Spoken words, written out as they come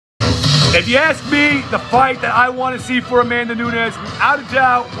If you ask me, the fight that I want to see for Amanda Nunes, without a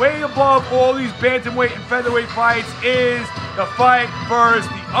doubt, way above all these bantamweight and featherweight fights, is the fight versus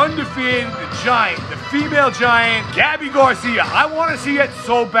the undefeated, the giant, the female giant, Gabi Garcia. I want to see it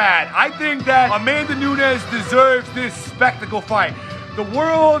so bad. I think that Amanda Nunes deserves this spectacle fight. The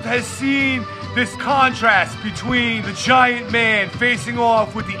world has seen this contrast between the giant man facing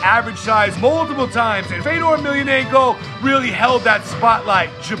off with the average size multiple times, and Fedor Emelianenko really held that spotlight.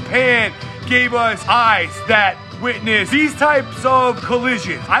 Japan gave us eyes that witnessed these types of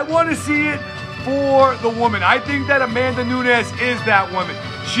collisions. I want to see it for the woman. I think that Amanda Nunes is that woman.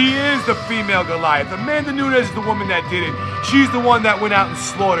 She is the female Goliath. Amanda Nunes is the woman that did it. She's the one that went out and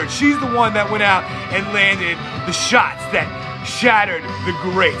slaughtered. She's the one that went out and landed the shots that shattered the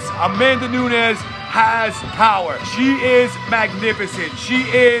greats. Amanda Nunes has power. She is magnificent. She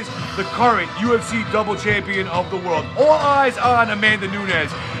is the current UFC double champion of the world. All eyes on Amanda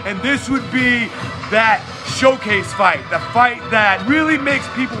Nunes. And this would be that showcase fight. The fight that really makes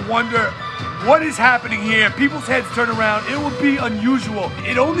people wonder, what is happening here? People's heads turn around. It will be unusual.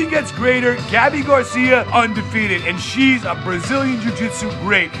 It only gets greater. Gabi Garcia undefeated, and she's a Brazilian Jiu-Jitsu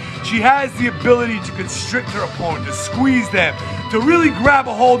great. She has the ability to constrict her opponent, to squeeze them, to really grab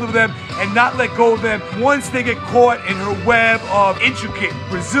a hold of them and not let go of them once they get caught in her web of intricate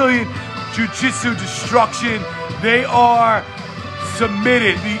Brazilian Jiu-Jitsu destruction. They are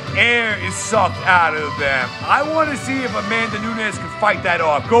submitted. The air is sucked out of them. I want to see if Amanda Nunes can fight that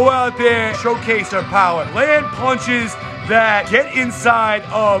off. Go out there, showcase her power, land punches that get inside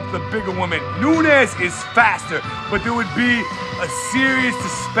of the bigger woman. Nunes is faster, but there would be a serious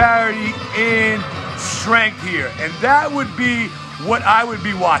disparity in strength here, and that would be what I would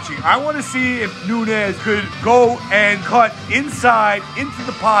be watching. I want to see if Nunes could go and cut inside into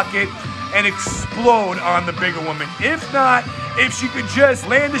the pocket and explode on the bigger woman. If not, if she could just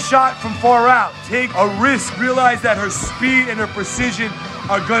land a shot from far out, take a risk, realize that her speed and her precision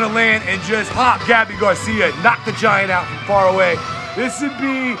are gonna land and just pop Gabi Garcia, knock the giant out from far away. This would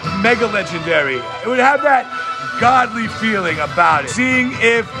be mega legendary. It would have that godly feeling about it. Seeing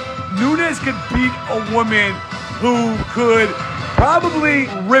if Nunes could beat a woman who could probably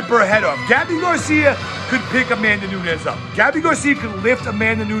rip her head off. Gabi Garcia could pick Amanda Nunes up. Gabi Garcia could lift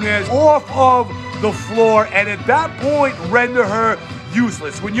Amanda Nunes off of the floor and at that point render her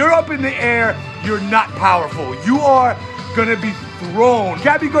useless. When you're up in the air, you're not powerful. You are gonna be thrown.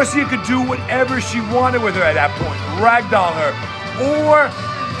 Gabi Garcia could do whatever she wanted with her at that point, ragdoll her. Or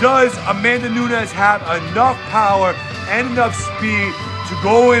does Amanda Nunes have enough power and enough speed to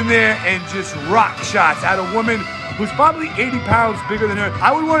go in there and just rock shots at a woman who's probably 80 pounds bigger than her?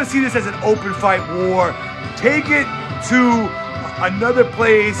 I would want to see this as an open fight war. Take it to another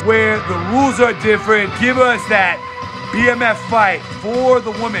place where the rules are different. Give us that BMF fight for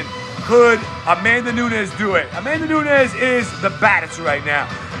the woman. Could Amanda Nunes do it? Amanda Nunes is the baddest right now.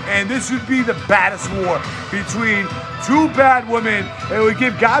 And this would be the baddest war between two bad women. It would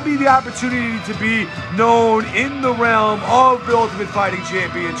give Gabi the opportunity to be known in the realm of the Ultimate Fighting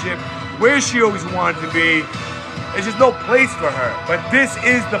Championship, where she always wanted to be. There's just no place for her. But this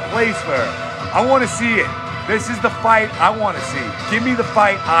is the place for her. I want to see it. This is the fight I want to see. Give me the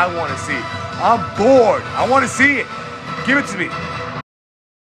fight I want to see. I'm bored. I want to see it. Give it to me.